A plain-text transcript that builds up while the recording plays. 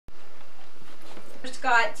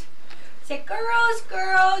Scott. Say girls,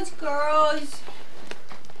 girls, girls.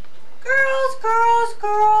 Girls, girls,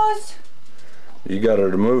 girls. You got her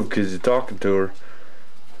to move because you're talking to her.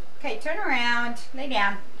 Okay, turn around. Lay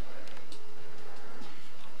down.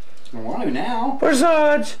 I want to now.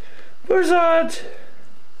 Barzad! Barzad!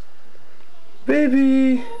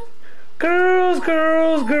 Baby! Girls,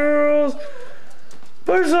 girls, girls!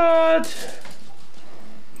 Barzad!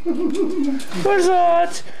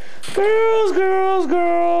 Barzad! Girls, girls,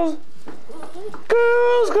 girls!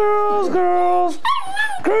 Girls, girls, girls!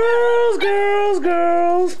 Girls, girls,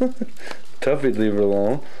 girls! Tuffy'd leave her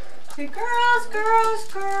alone. Say girls, girls,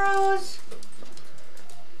 girls.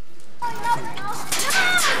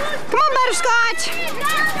 Come on, Butterscotch!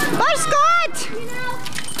 Butterscotch!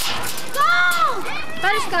 Go!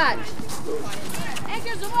 Butterscotch!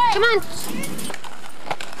 Come on.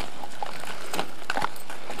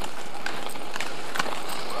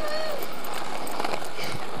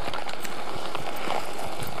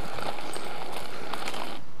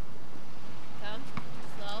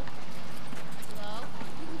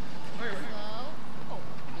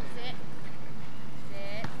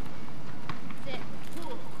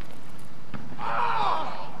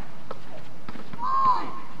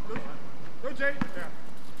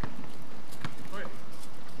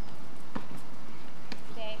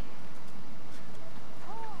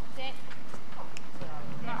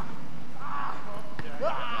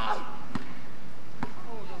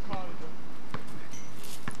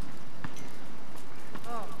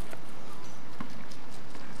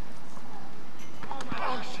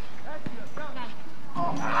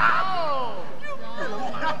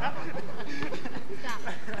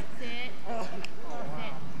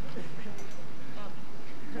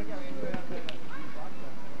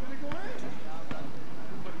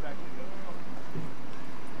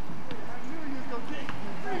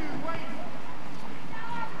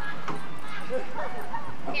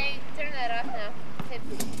 Okay, turn that off now.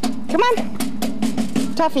 Come on.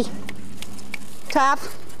 Tuffy. Tough.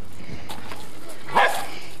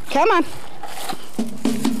 Come on.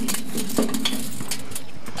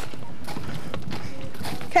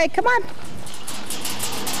 Okay, come on.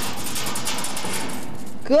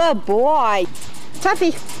 Good boy.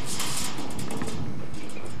 Tuffy.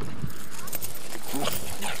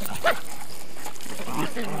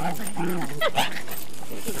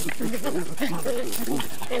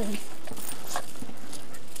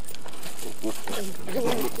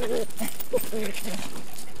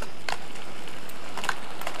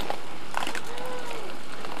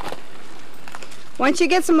 Once you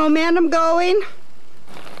get some momentum going,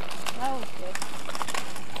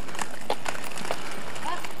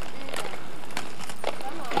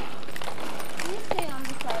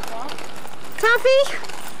 Tuffy,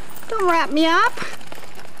 don't wrap me up.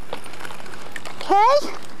 Okay?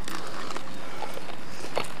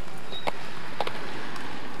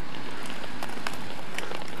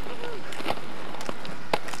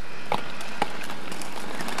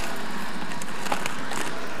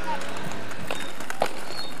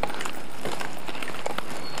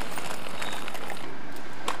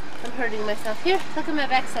 I'm hurting myself. Here, look at my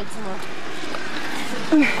backside some more.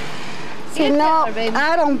 See, no,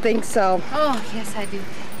 I don't think so. Oh, yes, I do.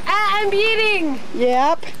 Ah, I'm beating!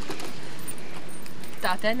 Yep.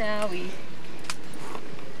 Tata Nawi.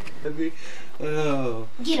 Oh.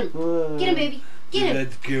 Get him. Get him, baby. Get him.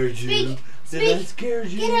 That scared you? Speak. Did Speak. that scare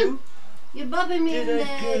you? Get him. You're bumping me in the...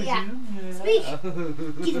 Yeah. Speak. Get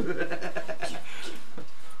him.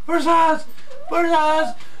 Barzad!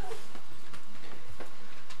 Barzad!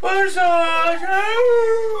 Barzad!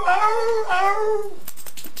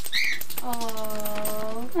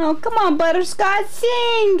 Oh. Oh, come on, Butterscotch,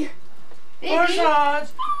 sing. Barzad!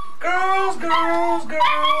 Girls, girls, girls!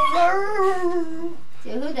 So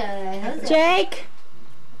who does? Jake.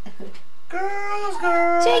 Girls,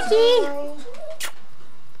 girls, Jakey. girls!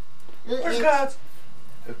 Barzad!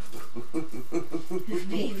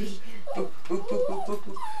 Baby.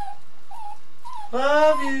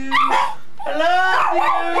 Love you! I love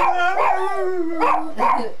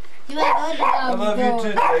you! You like other dogs, I love you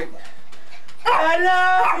too, Jake. I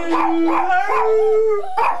love you!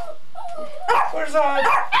 Barzad!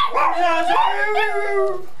 Barzad!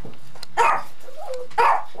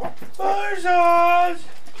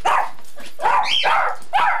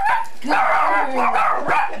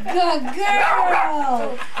 Good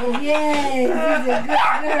girl! Yay, she's a good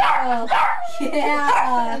girl!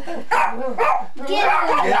 Yeah! Get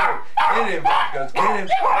him! Get him! Goes, get him!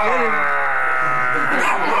 Get him!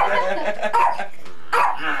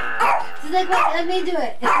 Let me do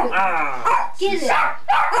it. Get it.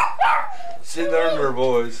 Sit under,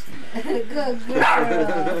 boys. Good girl.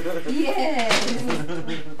 Yes.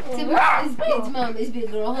 It's mom. It's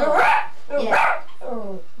big girl, huh? Yeah.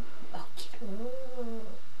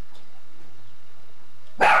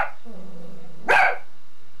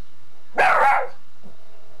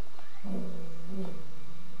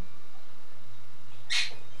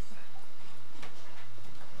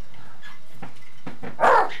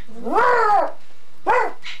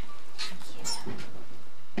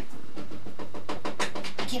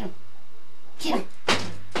 Get him. Get him.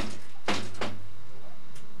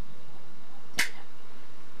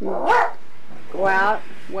 Go out,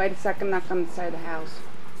 wait a second, knock on the side of the house.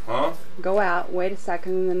 Huh? Go out, wait a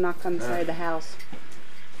second, and then knock on the side of the house.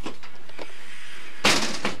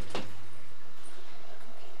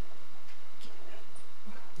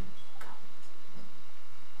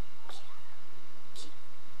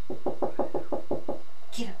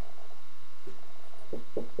 Get him.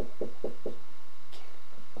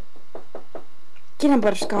 Get him,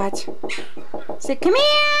 Butterscotch. Say, come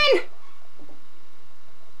in!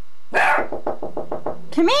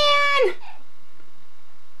 Come in!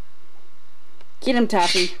 Get him,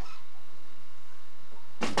 Tuffy.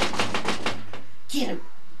 Get him.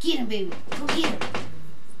 Get him, baby. Go get him.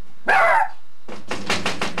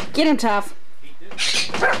 Get him, Tuff.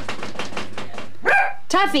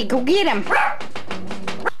 Tuffy, go get him.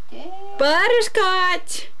 Yeah.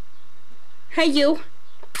 Butterscotch. Hey, you.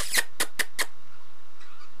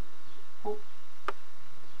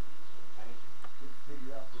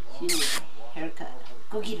 She needs a haircut.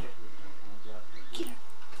 Go get her. Get her.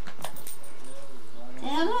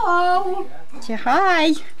 Hello. Say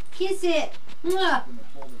hi. Kiss it. Mwah.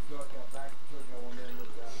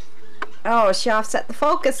 Oh, she offset the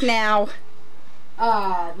focus now.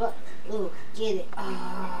 Oh, look. Ooh, get it.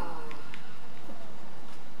 Oh.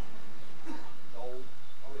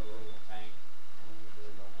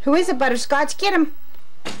 Who is it, Butterscotch? Get him.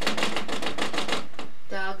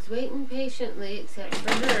 Dog's waiting patiently, except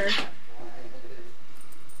for her.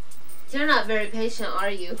 You're not very patient, are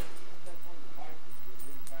you?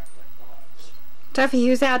 Tuffy,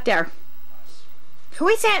 who's out there? Who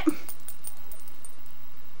is it?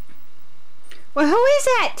 Well, who is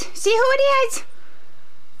it? See who it is?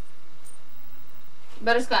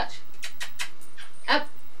 Butterscotch. Up.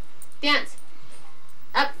 Dance.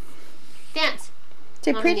 Up. Dance. It's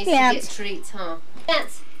a Mommy pretty needs to get dance. treats, huh?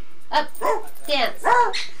 Dance. Up. Dance.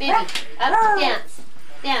 Baby. Up. Dance.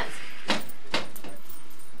 Dance.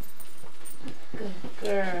 Good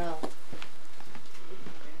girl.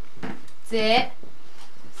 Sit.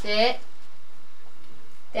 Sit.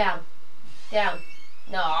 Down. Down.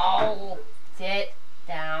 No. Sit.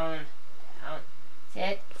 Down. Down.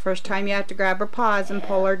 Sit. First time you have to grab her paws and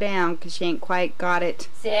pull her down because she ain't quite got it.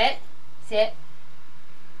 Sit. Sit.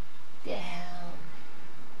 Down.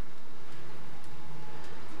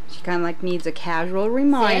 She kind of like needs a casual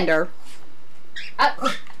reminder. Up.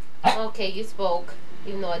 Okay, you spoke,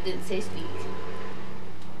 even though I didn't say speak.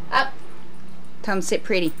 Up. Tell him sit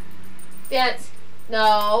pretty. Dance.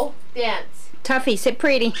 No. Dance. Tuffy, sit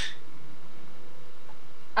pretty.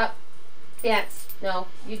 Up. Dance. No.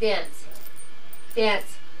 You dance.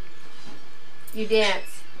 Dance. You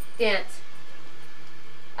dance. Dance.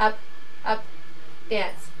 Up. Up.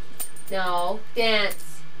 Dance. No.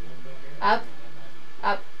 Dance. Up.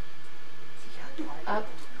 Up. Up.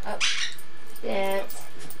 Up. Dance.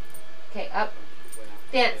 Okay. Up.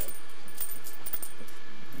 Dance.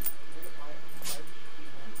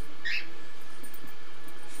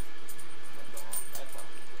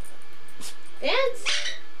 Dance.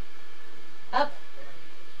 Up.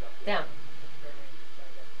 Down.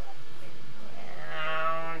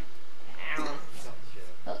 Down. Down.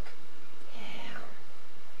 Look. Down.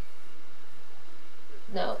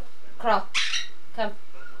 No. Crawl. Come.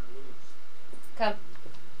 Come.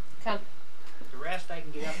 Come. The rest I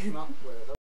can get up and up with.